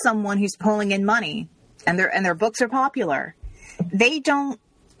you have someone who's pulling in money and their books are popular, they don't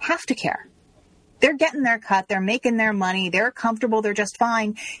have to care. They're getting their cut. They're making their money. They're comfortable. They're just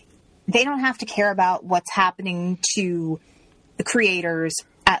fine. They don't have to care about what's happening to the creators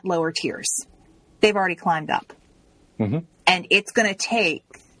at lower tiers. They've already climbed up. Mm-hmm. And it's going to take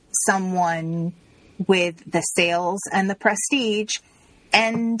someone with the sales and the prestige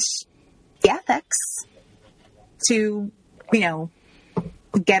and the ethics to, to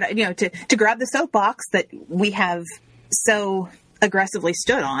grab the soapbox that we have so aggressively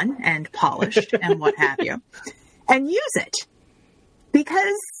stood on and polished and what have you, and use it.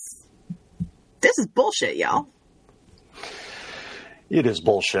 Because this is bullshit, y'all. It is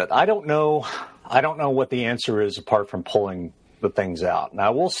bullshit. I don't know what the answer is apart from pulling the things out. Now, I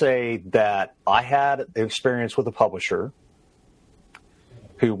will say that I had experience with a publisher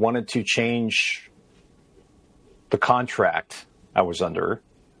who wanted to change the contract I was under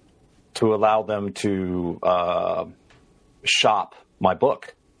to allow them to shop my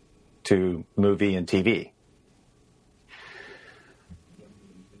book to movie and TV.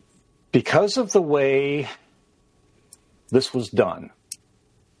 Because of the way this was done,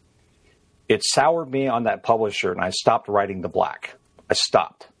 it soured me on that publisher, and I stopped writing The Black. I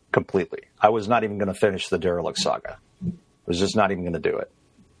stopped completely. I was not even going to finish the Derelict Saga. I was just not even going to do it.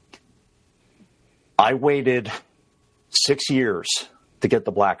 I waited 6 years to get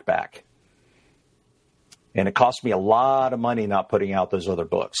The Black back. And it cost me a lot of money not putting out those other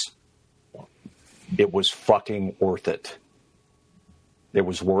books. It was fucking worth it. It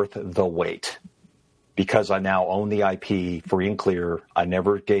was worth the wait. Because I now own the IP free and clear. I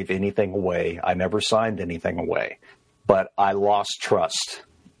never gave anything away. I never signed anything away. But I lost trust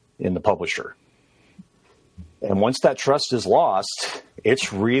in the publisher. And once that trust is lost,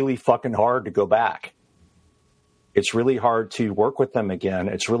 it's really fucking hard to go back. It's really hard to work with them again.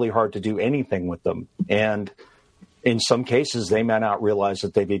 It's really hard to do anything with them. And in some cases, they may not realize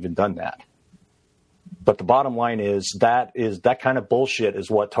that they've even done that. But the bottom line is that kind of bullshit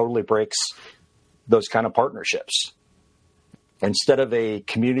is what totally breaks those kind of partnerships. Instead of a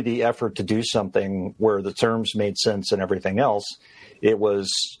community effort to do something where the terms made sense and everything else, it was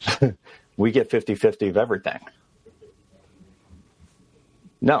we get 50-50 of everything.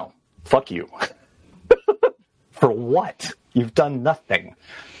 No, fuck you. For what? You've done nothing.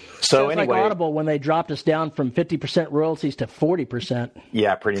 So Sounds anyway, like Audible when they dropped us down from 50% royalties to 40%.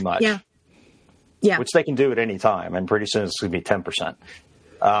 Yeah, pretty much. Yeah. Which they can do at any time, and pretty soon it's going to be 10%.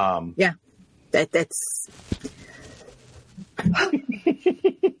 Yeah. That's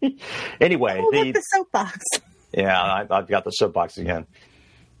anyway. The soapbox. Yeah, I've got the soapbox again.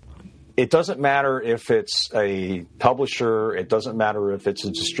 It doesn't matter if it's a publisher. It doesn't matter if it's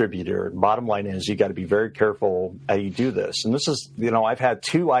a distributor. Bottom line is you got to be very careful how you do this. And this is, I've had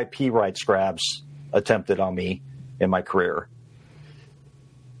 2 IP rights grabs attempted on me in my career.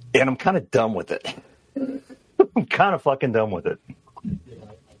 And I'm kind of done with it. I'm kind of fucking done with it.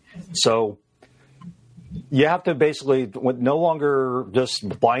 So you have to basically no longer just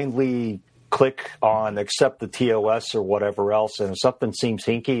blindly click on accept the TOS or whatever else. And if something seems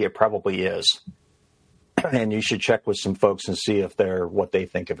hinky, it probably is. And you should check with some folks and see if they're what they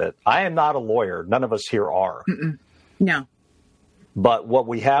think of it. I am not a lawyer. None of us here are. Mm-mm. No. But what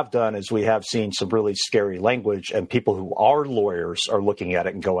we have done is we have seen some really scary language, and people who are lawyers are looking at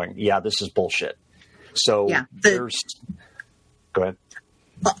it and going, yeah, this is bullshit. So there's... Go ahead.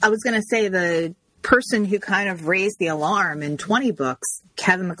 Well, I was going to say the person who kind of raised the alarm in 20 books,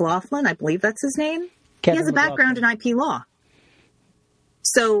 Kevin McLaughlin, I believe that's his name. He has a background in IP law.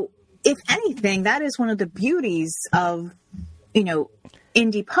 So if anything, that is one of the beauties of,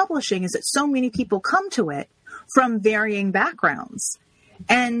 indie publishing is that so many people come to it from varying backgrounds.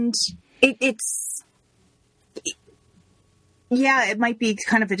 And yeah, it might be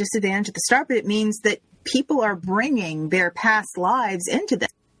kind of a disadvantage at the start, but it means that people are bringing their past lives into this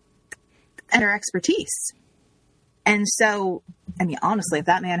and their expertise. And so, I mean, honestly, if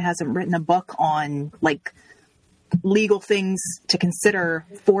that man hasn't written a book on like legal things to consider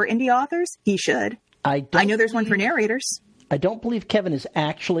for indie authors, he should. I know there's one for narrators. I don't believe Kevin is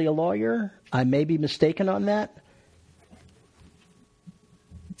actually a lawyer. I may be mistaken on that.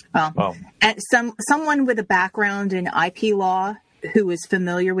 Well, and someone with a background in IP law who is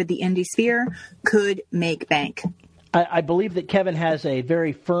familiar with the indie sphere could make bank. I believe that Kevin has a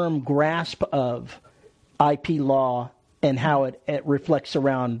very firm grasp of IP law and how it reflects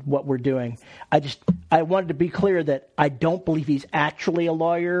around what we're doing. I wanted to be clear that I don't believe he's actually a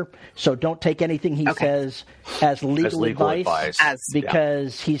lawyer, so don't take anything he says as legal advice.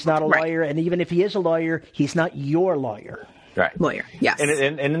 Because he's not a lawyer, and even if he is a lawyer, he's not your lawyer. Right. Lawyer, yes.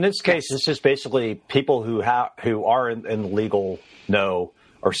 And in this case, it's just basically people who are in the legal know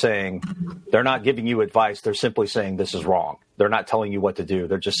are saying they're not giving you advice. They're simply saying this is wrong. They're not telling you what to do.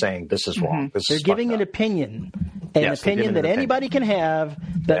 They're just saying this is wrong. They're giving an opinion, that anybody can have,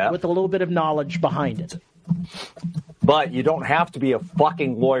 but with a little bit of knowledge behind it. But you don't have to be a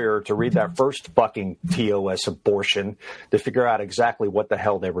fucking lawyer to read that first fucking TOS abortion to figure out exactly what the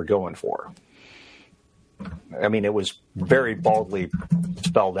hell they were going for. I mean, it was very baldly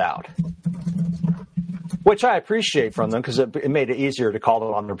spelled out, which I appreciate from them because it made it easier to call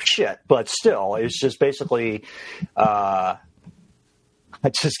them on their shit. But still, it's just basically, I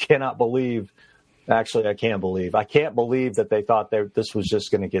just cannot believe. Actually, I can't believe that they thought this was just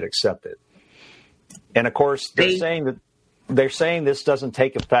going to get accepted. And of course, they're saying this doesn't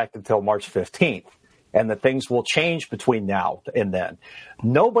take effect until March 15th. And that things will change between now and then.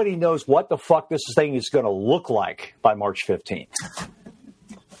 Nobody knows what the fuck this thing is going to look like by March 15th.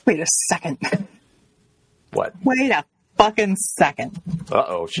 Wait a second. What? Wait a fucking second.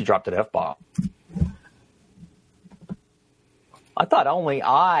 Uh-oh, she dropped an F-bomb. I thought only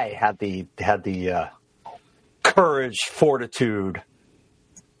I had the courage, fortitude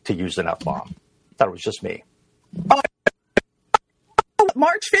to use an F-bomb. I thought it was just me.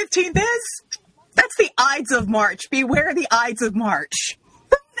 March 15th is? That's the Ides of March. Beware the Ides of March.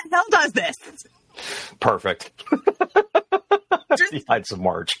 Who the hell does this? Perfect. The Ides of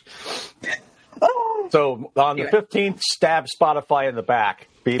March. So on the 15th, stab Spotify in the back.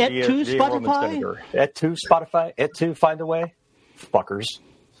 Be Spotify? Et tu, Spotify? Et tu, find a way? Fuckers.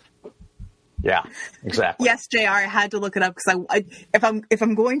 Yeah, exactly. Yes, JR, I had to look it up because if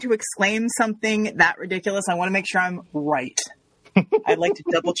I'm going to exclaim something that ridiculous, I want to make sure I'm right. I'd like to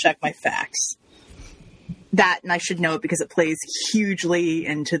double check my facts. That, and I should know it because it plays hugely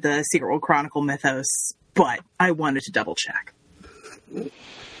into the Secret World Chronicle mythos, but I wanted to double check.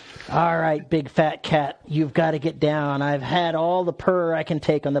 All right, big fat cat, you've got to get down. I've had all the purr I can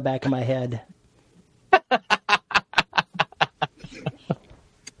take on the back of my head.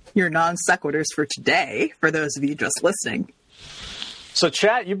 Your non sequiturs for today, for those of you just listening. So,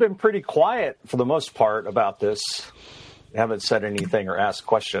 chat, you've been pretty quiet for the most part about this. You haven't said anything or asked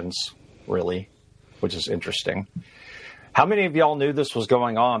questions, really, which is interesting. How many of y'all knew this was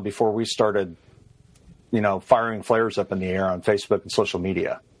going on before we started, firing flares up in the air on Facebook and social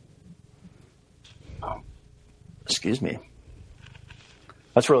media? Excuse me.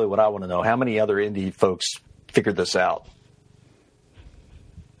 That's really what I want to know. How many other indie folks figured this out?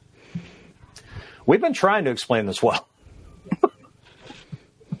 We've been trying to explain this well.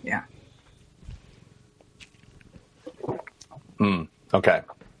 Yeah. Okay.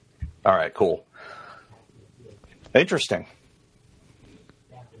 All right, cool. Interesting.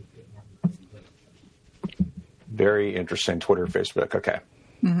 Very interesting. Twitter, Facebook. Okay.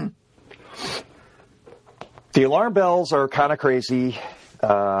 Mm-hmm. The alarm bells are kind of crazy.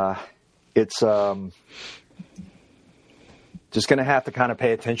 It's just going to have to kind of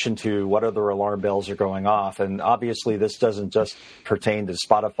pay attention to what other alarm bells are going off. And obviously, this doesn't just pertain to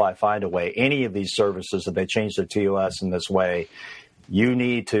Spotify Findaway. Any of these services, if they change their TOS in this way, you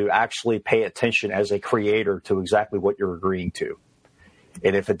need to actually pay attention as a creator to exactly what you're agreeing to.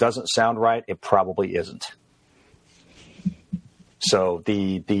 And if it doesn't sound right, it probably isn't. So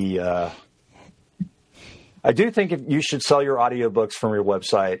I do think you should sell your audiobooks from your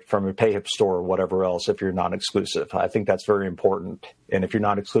website, from your PayHip store, or whatever else, if you're non-exclusive. I think that's very important. And if you're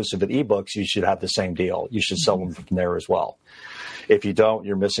non-exclusive with ebooks, you should have the same deal. You should sell them from there as well. If you don't,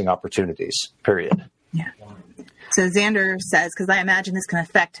 you're missing opportunities, period. Yeah. So Xander says, because I imagine this can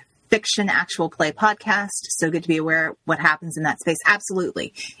affect fiction, actual play podcast. So good to be aware of what happens in that space.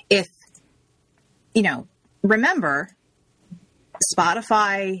 Absolutely. If, remember,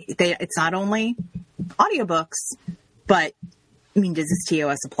 Spotify, it's not only audiobooks, but I mean, does this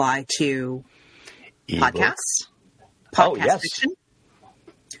TOS apply to E-books. podcasts? Oh, Podcast yes. fiction?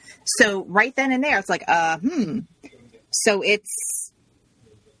 So right then and there, it's like, So it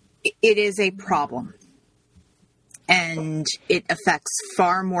is a problem. And it affects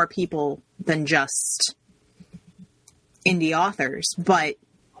far more people than just indie authors. But,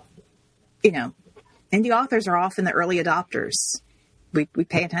 indie authors are often the early adopters. We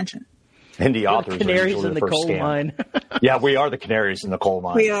pay attention. Indie authors Canaries are usually in the first coal scam. mine. Yeah, we are the canaries in the coal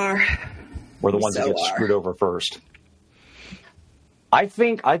mine. We are. We're the ones that so get are. screwed over first. I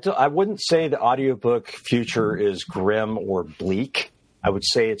think I wouldn't say the audiobook future is grim or bleak. I would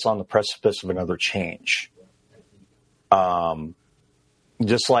say it's on the precipice of another change.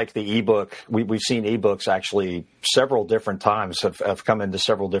 Just like the ebook, we've seen ebooks actually several different times have come into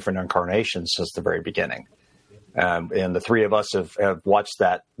several different incarnations since the very beginning. And the three of us have watched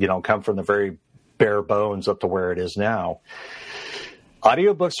that, come from the very bare bones up to where it is now.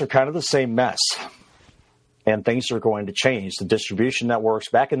 Audiobooks are kind of the same mess. And things are going to change. The distribution networks,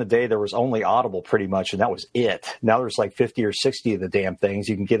 back in the day, there was only Audible pretty much, and that was it. Now there's like 50 or 60 of the damn things.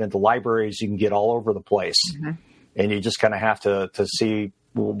 You can get into libraries. You can get all over the place. Mm-hmm. And you just kind of have to see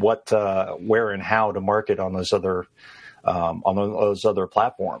what, where and how to market on those other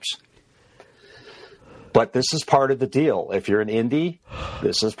platforms. But this is part of the deal. If you're an indie,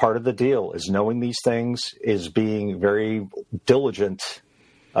 this is part of the deal, is knowing these things, is being very diligent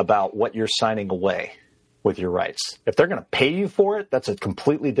about what you're signing away with your rights. If they're going to pay you for it, that's a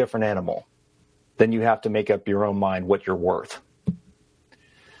completely different animal. Then you have to make up your own mind what you're worth.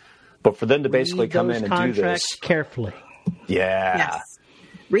 But for them to basically come in and do this carefully. Yeah. Yes.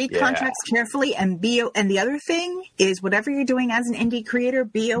 Read contracts carefully, and the other thing is, whatever you're doing as an indie creator,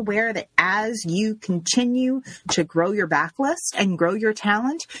 be aware that as you continue to grow your backlist and grow your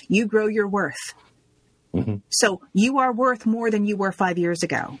talent, you grow your worth. Mm-hmm. So you are worth more than you were 5 years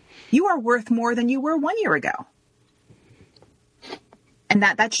ago. You are worth more than you were 1 year ago. And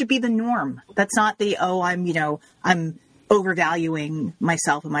that should be the norm. That's not the, I'm overvaluing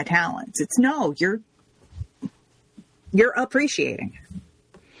myself and my talents. It's no, you're appreciating.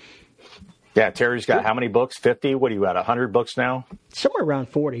 Yeah, Terry's got how many books? 50? What are you at, 100 books now? Somewhere around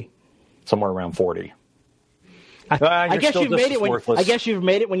 40. Somewhere around 40. I guess you've made it. I guess you've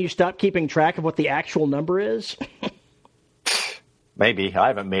made it when you stop keeping track of what the actual number is. Maybe. I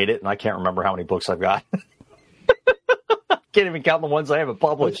haven't made it, and I can't remember how many books I've got. Can't even count the ones I haven't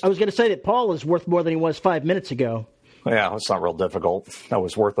published. I was going to say that Paul is worth more than he was 5 minutes ago. Yeah, that's not real difficult. I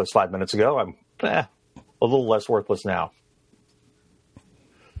was worthless 5 minutes ago. I'm a little less worthless now.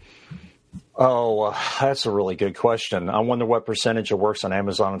 Oh, that's a really good question. I wonder what percentage of works on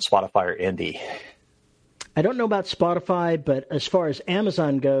Amazon and Spotify are indie. I don't know about Spotify, but as far as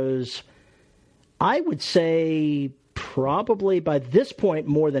Amazon goes, I would say probably by this point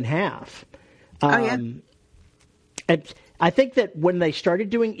more than half. And I think that when they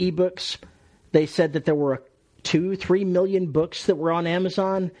started doing ebooks, they said that there were 2-3 million books that were on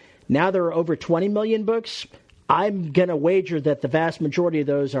Amazon. Now there are over 20 million books. I'm going to wager that the vast majority of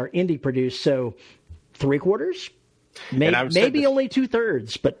those are indie produced, so 3/4? Maybe only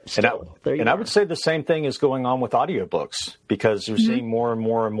 2/3, but still. I would say the same thing is going on with audiobooks, because you're seeing more and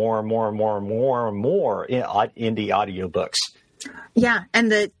more and more and more and more and more and more indie audiobooks. Yeah,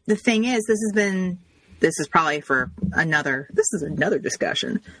 and the thing is, this is probably for another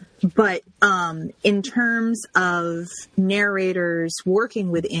discussion, but in terms of narrators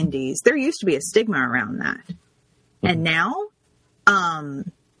working with indies, there used to be a stigma around that. And now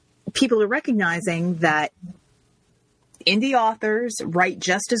people are recognizing that indie authors write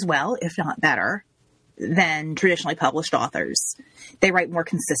just as well, if not better, than traditionally published authors. They write more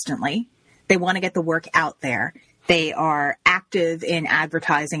consistently. They want to get the work out there. They are active in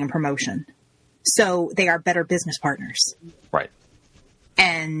advertising and promotion. So they are better business partners. Right.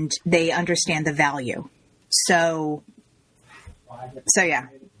 And they understand the value. So yeah.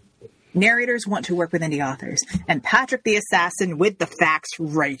 Narrators want to work with indie authors. And Patrick the Assassin with the facts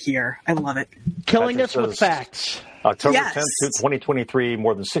right here. I love it. Killing us with facts. October 10th, 2023,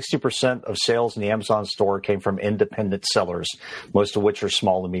 more than 60% of sales in the Amazon store came from independent sellers, most of which are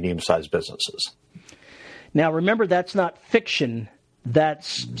small and medium-sized businesses. Now, remember, that's not fiction.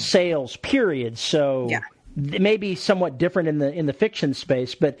 That's sales, period. So it may be somewhat different in the fiction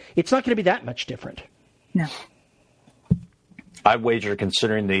space, but it's not going to be that much different. No. I wager,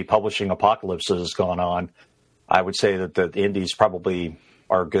 considering the publishing apocalypse that has gone on, I would say that the indies probably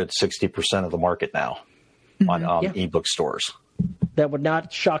are a good 60% of the market now on ebook stores. That would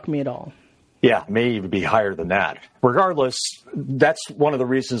not shock me at all. Yeah, may even be higher than that. Regardless, that's one of the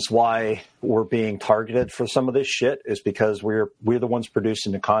reasons why we're being targeted for some of this shit is because we're the ones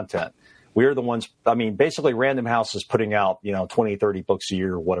producing the content. We're the ones, I mean, basically Random House is putting out, 20, 30 books a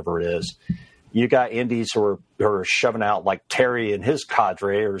year, whatever it is. You got indies who are shoving out, like Terry and his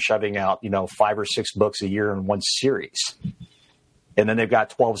cadre are shoving out, 5 or 6 books a year in one series. And then they've got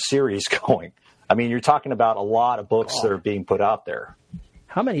 12 series going. I mean, you're talking about a lot of books that are being put out there.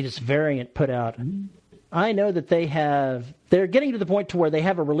 How many does Variant put out? I know that they're getting to the point to where they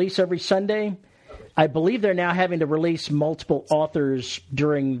have a release every Sunday. I believe they're now having to release multiple authors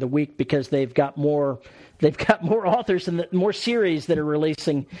during the week because they've got more authors and more series that are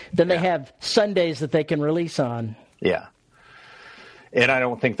releasing than they have Sundays that they can release on. Yeah. And I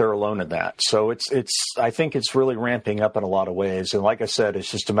don't think they're alone in that. So I think it's really ramping up in a lot of ways. And like I said, it's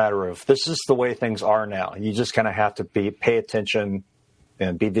just a matter of this is the way things are now. You just kind of have to pay attention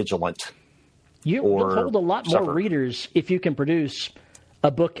and be vigilant. You'll hold a lot more readers if you can produce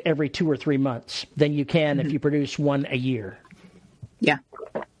a book every 2 or 3 months than you can if you produce one a year. Yeah.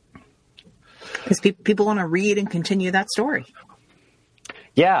 Because people want to read and continue that story.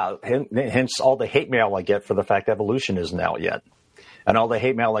 Yeah, hence all the hate mail I get for the fact Evolution isn't out yet. And all the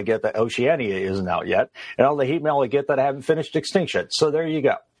hate mail I get that Oceania isn't out yet. And all the hate mail I get that I haven't finished Extinction. So there you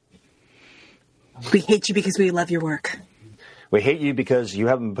go. We hate you because we love your work. We hate you because you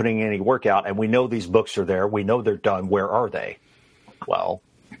haven't been putting any work out, and we know these books are there. We know they're done. Where are they? Well,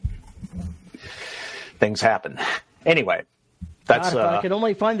 things happen. Anyway, that's... God, if I could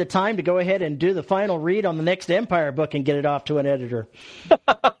only find the time to go ahead and do the final read on the next Empire book and get it off to an editor.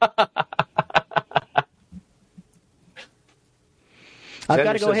 I've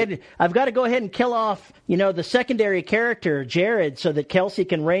got to go ahead and kill off, the secondary character, Jared, so that Kelsey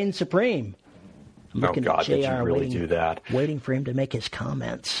can reign supreme. Oh, God, did you really do that? Waiting for him to make his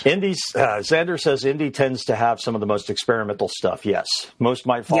comments. Xander says Indie tends to have some of the most experimental stuff. Yes. Most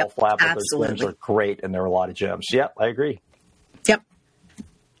might fall flat, but those gems are great, and there are a lot of gems. Yep, I agree. Yep.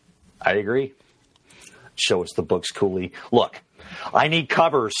 I agree. Show us the books, Cooley. Look, I need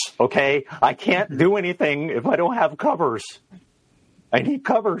covers, okay? I can't do anything if I don't have covers. I need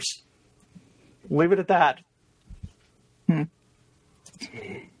covers. Leave it at that.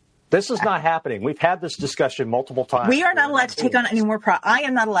 This is not happening. We've had this discussion multiple times. We are not allowed to take on any more. I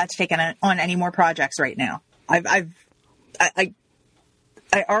am not allowed to take on any more projects right now. I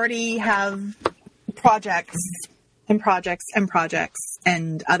already have projects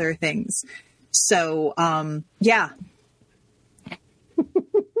and other things. So yeah.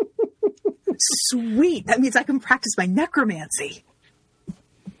 Sweet. That means I can practice my necromancy.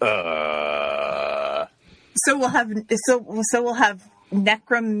 So we'll have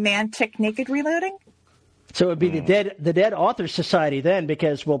necromantic naked reloading. So it would be the Dead Authors Society then,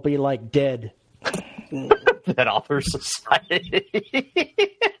 because we'll be like dead. Dead Authors Society.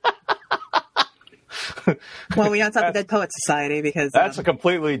 Well, we don't talk the Dead Poets Society because that's a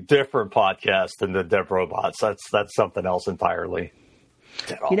completely different podcast than the Dead Robots. That's something else entirely.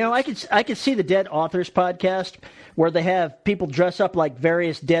 I could see the Dead Authors podcast where they have people dress up like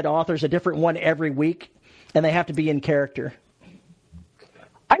various dead authors, a different one every week, and they have to be in character.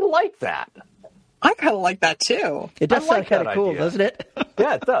 I like that. I kind of like that too. It does sound kind of cool, doesn't it?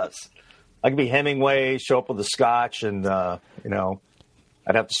 Yeah, it does. I could be Hemingway, show up with a scotch, and I'd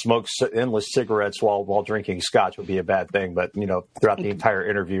have to smoke endless cigarettes while drinking scotch would be a bad thing. But throughout the entire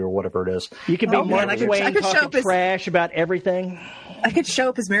interview or whatever it is, you could be Mark Twain talking trash about everything. I could show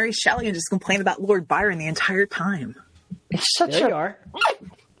up as Mary Shelley and just complain about Lord Byron the entire time. There you are.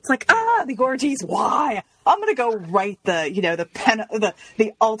 It's like, the orgies, why? I'm going to go write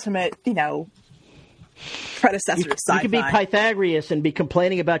the ultimate, predecessor of sci-fi. You could be Pythagoras and be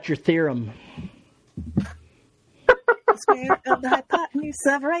complaining about your theorem. The square of the hypotenuse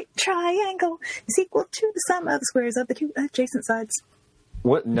of a right triangle is equal to the sum of the squares of the two adjacent sides.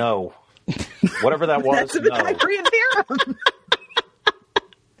 What? No. Whatever that was, That's the Pythagorean theorem.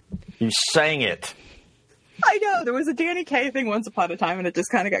 You sang it. I know. There was a Danny Kaye thing once upon a time, and it just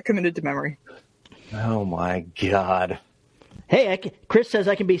kind of got committed to memory. Oh, my God. Hey, Chris says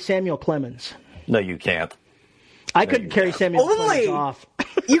I can be Samuel Clemens. No, you can't. I couldn't carry Samuel Clemens off.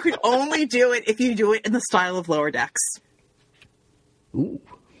 You can only do it if you do it in the style of Lower Decks. Ooh.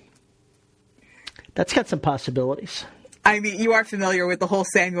 That's got some possibilities. I mean, you are familiar with the whole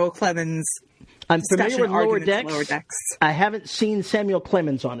Samuel Clemens. I'm familiar with Lower Decks. I haven't seen Samuel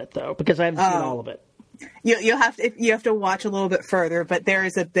Clemens on it, though, because I haven't seen all of it. You have to watch a little bit further, but there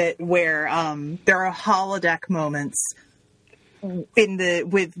is a bit where there are holodeck moments with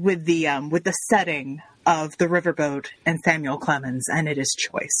the setting of the riverboat and Samuel Clemens, and it is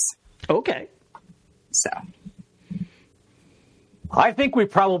choice. Okay. So I think we've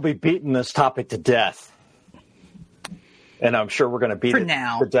probably beaten this topic to death. And I'm sure we're going to beat it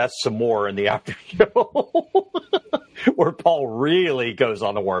to death some more in the after show where Paul really goes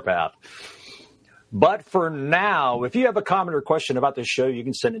on the warpath. But for now, if you have a comment or question about this show, you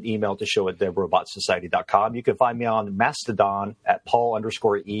can send an email to show@devrobotsociety.com. You can find me on Mastodon at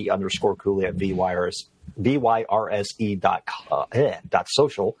Paul_E_Cooley at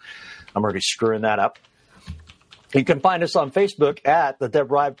VYRSE.social. I'm already screwing that up. You can find us on Facebook at the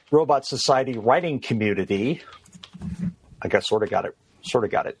Dev Robot Society Writing Community. I sort of got it.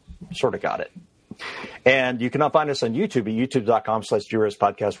 And you can find us on YouTube at youtube.com/DRS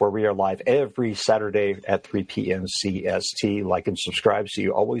Podcast, where we are live every Saturday at 3 p.m. CST. Like and subscribe so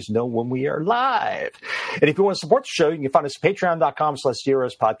you always know when we are live. And if you want to support the show, you can find us at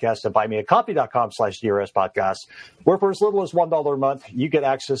patreon.com/DRS Podcast and buymeacoffee.com/DRS Podcast, where for as little as $1 a month, you get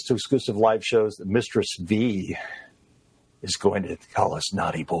access to exclusive live shows that Mistress V is going to call us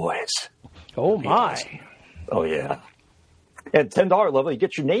naughty boys. Oh, my. Oh, yeah. At $10 level, you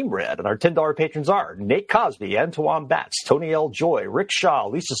get your name read. And our $10 patrons are Nate Cosby, Antoine Batts, Tony L. Joy, Rick Shaw,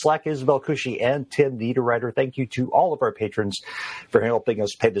 Lisa Slack, Isabel Cushy, and Tim Niederreiter. Thank you to all of our patrons for helping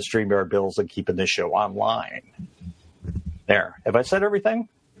us pay the StreamYard bills and keeping this show online. There. Have I said everything?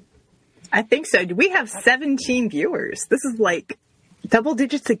 I think so. We have 17 viewers. This is like double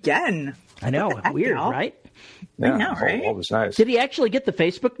digits again. I know. Weird, right? Yeah, I know, right? Always nice. Did he actually get the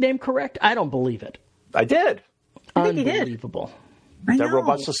Facebook name correct? I don't believe it. I did. I think he did. Unbelievable. The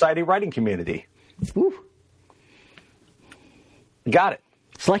Robot Society Writing Community. Ooh. Got it.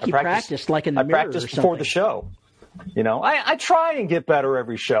 It's like you practiced like in the mirror. I practiced before the show. You know, I try and get better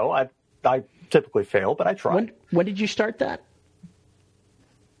every show. I typically fail, but I try. When did you start that?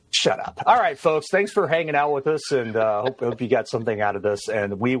 Shut up. All right, folks. Thanks for hanging out with us, and hope you got something out of this.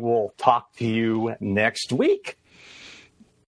 And we will talk to you next week.